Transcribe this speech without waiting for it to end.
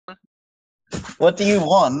What do you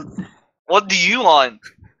want? What do you want?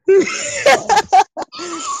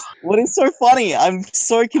 What is so funny? I'm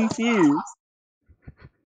so confused.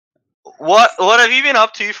 What have you been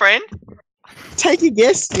up to, friend? Take a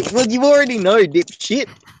guess. Well, you already know, dipshit.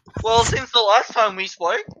 Well, since the last time we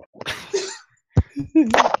spoke. You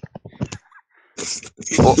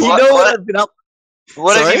know what I've been up.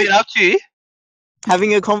 What have Sorry? you been up to?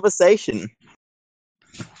 Having a conversation.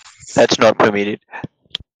 That's not permitted.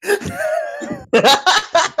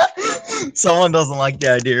 Someone doesn't like the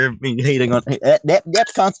idea of me hating on. Yep,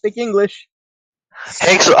 can't speak English.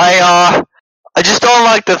 Hex, I just don't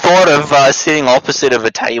like the thought of sitting opposite of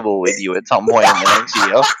a table with you at some point in the next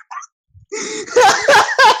year.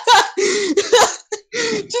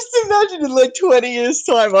 Just imagine in like 20 years'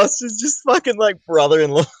 time, us as just fucking like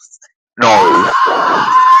brother-in-law. No.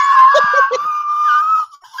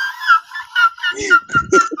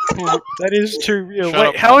 That is too real. Shut Wait,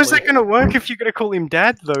 up, how is Motley. that gonna work if you're gonna call him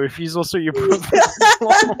dad though? If he's also your brother?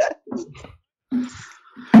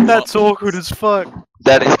 That's awkward as fuck.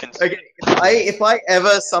 That is Okay, if I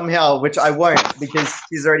ever somehow, which I won't because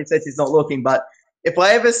she's already said she's not looking, but if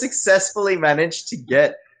I ever successfully manage to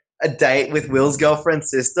get a date with Will's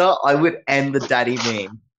girlfriend's sister, I would end the daddy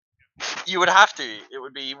meme. You would have to. It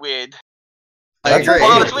would be weird. I agree.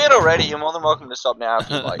 Well, it's weird already. You're more than welcome to stop now if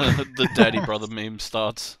you like. The daddy brother meme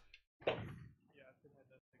starts.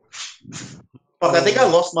 Fuck, I think I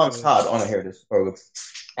lost Mark's card. Oh no, here it is. Oh.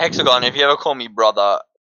 Hexagon, if you ever call me brother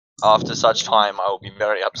after such time, I will be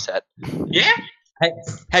very upset. Yeah?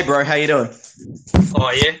 Hey bro, how you doing? Oh,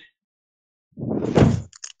 yeah?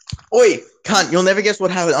 Oi, cunt, you'll never guess what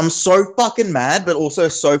happened. I'm so fucking mad, but also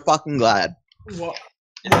so fucking glad. What?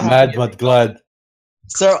 Mad but glad.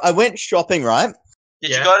 So I went shopping, right?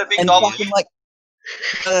 Did you go to Big And W? fucking like,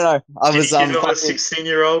 no. I was Did you give him a fucking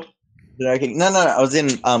 16-year-old? joking. No. I was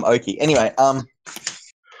in Oki. Anyway, I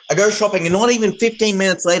go shopping, and not even 15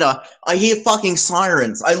 minutes later, I hear fucking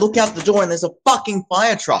sirens. I look out the door, and there's a fucking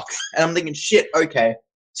fire truck, and I'm thinking, shit, okay.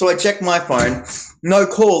 So I check my phone, no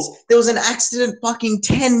calls. There was an accident fucking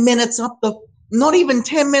 10 minutes up the, not even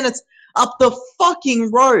 10 minutes up the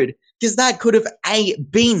fucking road. Because that could have A,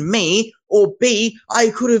 been me, or B, I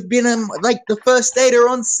could have been like the first aider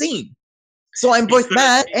on scene. So I'm both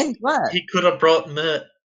mad and glad. He could have brought Mert.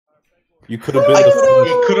 You could have been the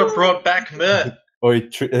He could have brought back Mert. Oi,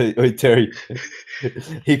 Terry.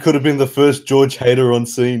 He could have been the first George Hader on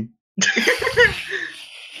scene.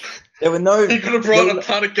 There were no. He could have brought a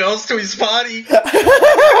ton of girls to his party.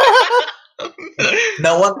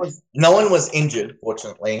 No one was injured,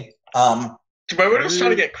 fortunately. Do you remember when he was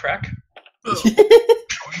trying to get crack?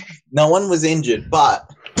 No one was injured, but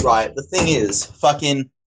right, the thing is, fucking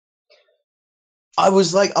I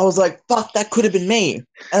was like, fuck, that could have been me. And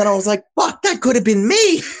then I was like, fuck, that could have been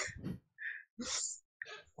me.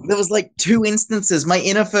 There was like 2 instances. My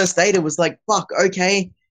inner first aider was like, fuck, okay,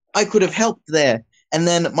 I could have helped there. And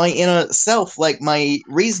then my inner self, like my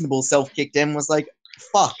reasonable self kicked in, was like,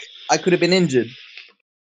 fuck, I could have been injured.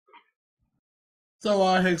 So,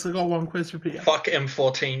 Hex, I got one question for you. Fuck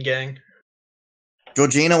M14 gang.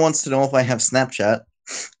 Georgina wants to know if I have Snapchat.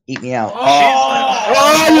 Eat me out. I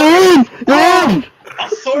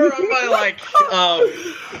saw it on my, like,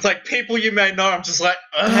 it's like people you may know. I'm just like,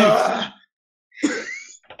 ugh.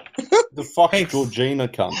 The fuck Georgina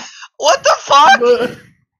cunt. What the fuck?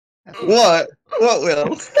 What? What,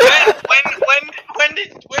 Will?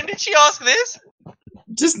 When did she ask this?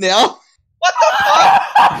 Just now. What the fuck?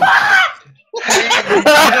 Hey, you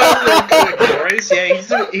know, Boris,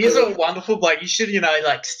 yeah, he's a wonderful bloke. You should,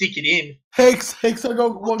 like, stick it in. Hex, I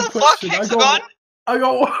got one question. Hexagon? I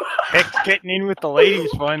got one. Hex getting in with the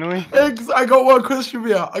ladies finally. Hex, I got one question for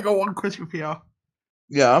you.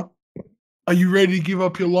 Yeah. Are you ready to give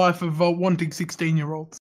up your life of wanting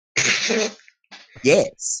 16-year-olds?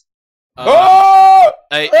 Yes.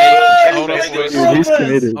 Hey, hold up, boys. Dude, he's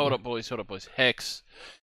committed. Hold up, boys. Hex,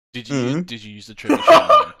 did you use the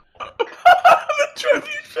trebuchet?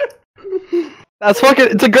 That's fucking.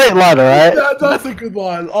 It's a great line, alright? That's a good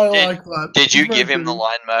line. I like that. Did you give him the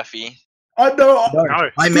line, Murphy? I know. No.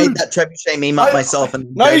 I made that trebuchet meme up myself.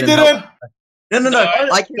 And No, you didn't. No.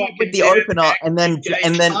 I came up with the opener, and then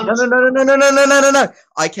no.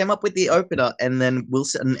 I came up with the opener, and then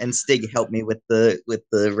Wilson and Stig helped me with the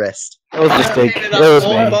rest. It was a mistake. It was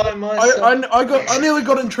me. I nearly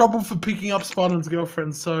got in trouble for picking up Spartan's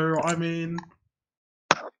girlfriend. So I mean.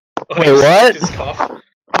 Wait, what?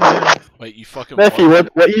 Wait, you fucking. Murphy,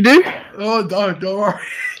 what you do? Oh, don't worry.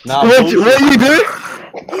 Nah, what you do?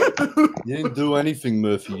 You didn't do anything,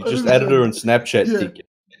 Murphy. You just added her on Snapchat, dick.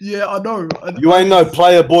 Yeah, I know. You ain't no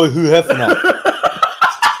player boy who Hefner.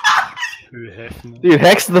 Who Hefner? Hefner. Dude,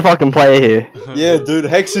 Hex is the fucking player here. Yeah, dude,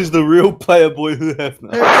 Hex is the real player boy who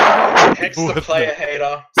Hefner. Hex the player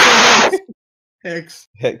hater. Hex,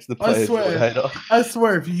 Hex the I player swear. boy hater. I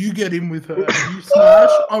swear, if you get in with her and you smash,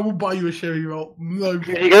 I will buy you a Chevy roll. No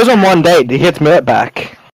He goes on one date, he gets Mert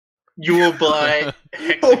back. You will buy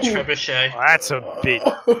Hex a trebuchet.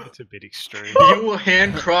 Oh, that's a bit extreme. You will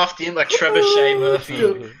handcraft him a trebuchet, Murphy.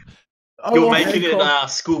 You'll make it in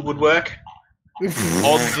school woodwork. On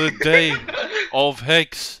the day of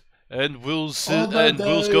Hex and Will's On the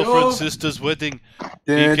Will's day girlfriend's of- sister's wedding,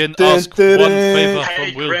 he can ask one favor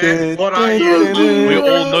Hey, from Will. Grant, what are you? We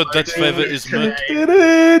all know that favor is Mert.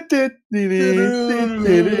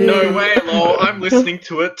 No way, lol. I'm listening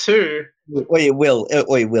to it too. Wait, Will.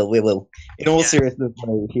 In all seriousness,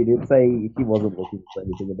 no, she did say she wasn't looking for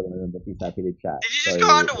anything at the moment, but she's happy to chat. Did you just go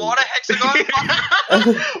underwater, Hexagon? I was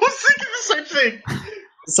thinking the same thing.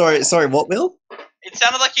 Sorry, what, Will? It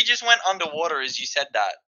sounded like you just went underwater as you said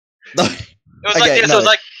that. No. It was like Okay, this. no. It was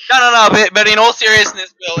like no. But in all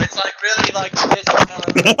seriousness, Will, it's like really like this.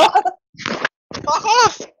 Fuck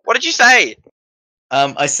off! What did you say?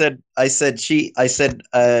 I said she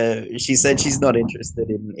said she's not interested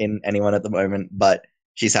in anyone at the moment, but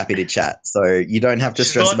she's happy to chat. So you don't have to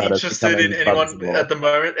She's stress not about us interested becoming in friends anyone at all. at the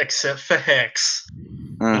moment except for Hex.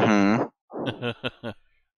 Mm-hmm.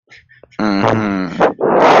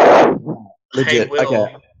 Legit. Hey, Will.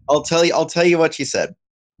 Okay. I'll tell you what she said.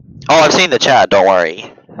 Oh, I've seen the chat. Don't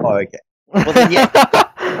worry. Oh, okay. Well then,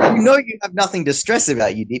 yeah. You know you have nothing to stress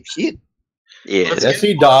about, you dipshit. Yeah. Let's Yes, get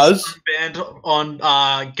he does. Banned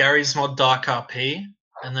on Gary's mod Dark RP,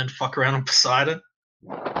 and then fuck around on Poseidon.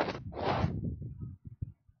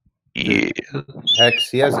 Yeah. Hex,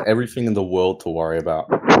 he has everything in the world to worry about.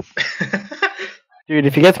 Dude,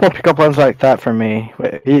 if he gets more pickup lines like that from me,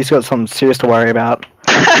 he's got something serious to worry about.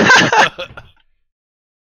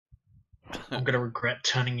 I'm gonna regret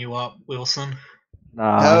turning you up, Wilson.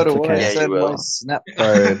 Nah, How it's do I okay. Yeah, you send will. my snap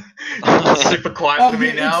code? He's super quiet for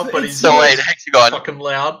me now, but he's So wait, Hexagon. fucking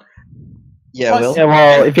loud. Yeah, Will. Yeah,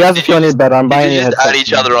 well, if he has a few on his bed, I'm You buying you just add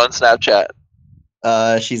each other on Snapchat.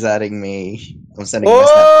 She's adding me. I'm sending my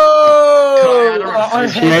snap. Oh!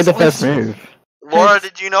 She made the first move. Laura,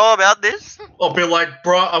 did you know about this? I'll be like,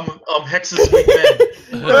 bro, I'm Hex's wingman.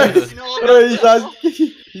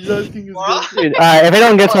 He's asking his Laura? Dude, if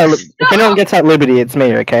anyone gets at Liberty, it's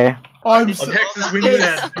me, okay? I'm Hex's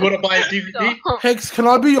wingman. You wanna buy a DVD? Hex, can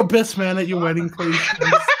I be your best man at your wedding, please?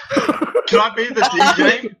 Can I be the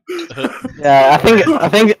DJ? Yeah, I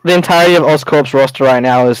think the entirety of Oscorp's roster right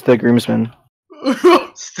now is the groomsmen.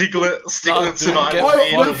 Stiglitz and dude, I get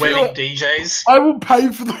will be the fucked. wedding DJs. I will pay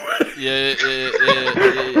for the wedding. Yeah.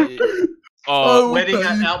 Oh, Oh, Wedding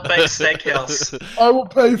at Outback Steakhouse. I will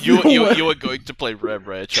pay for your wedding. you are going to play Ram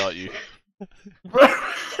Ranch, aren't you?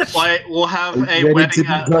 We'll have a Ready to wedding be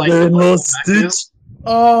at like brother-in-law, the Stitch?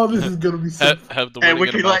 Oh, this is gonna be so. Have the and we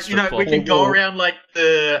wedding can at a like strip we club. can go around like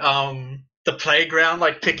the playground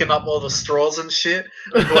like picking up all the straws and shit.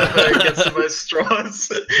 And whoever gets the most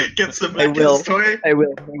straws gets the Hey, Will. Macca's toy. Hey,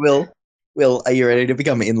 Will, are you ready to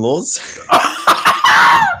become in-laws?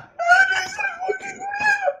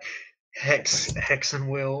 Hex and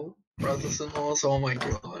Will, brothers-in-laws. Oh my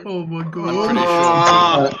god. Oh my I'm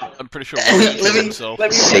god. pretty sure. Let me- Will let me- himself.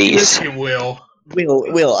 let me- Cease. You will.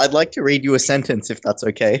 Will, I'd like to read you a sentence if that's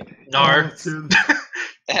okay. No. Oh, dude.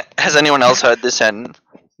 Has anyone else heard this sentence?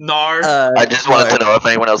 No. I just wanted to know if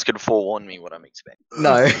anyone else could forewarn me what I'm expecting.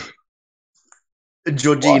 No.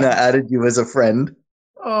 Georgina added you as a friend.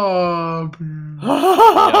 Oh, dude.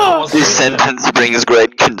 This sentence brings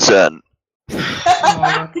great concern.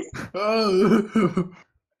 Oh.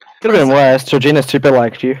 Could have been worse. Georgina super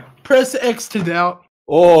liked you. Press X to doubt.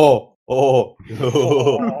 Oh,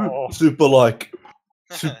 super like,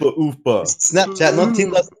 super oofa. Snapchat, not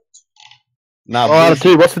Tinder. Nah, Oh, bullshit.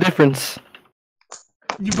 dude, what's the difference?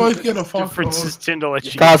 You both get a fuck Difference off. is Tinder lets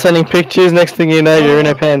you Start sending pictures, next thing you know, you're in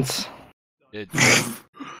her pants. Yeah.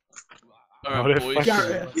 Alright, boys.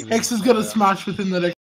 X is gonna smash within the next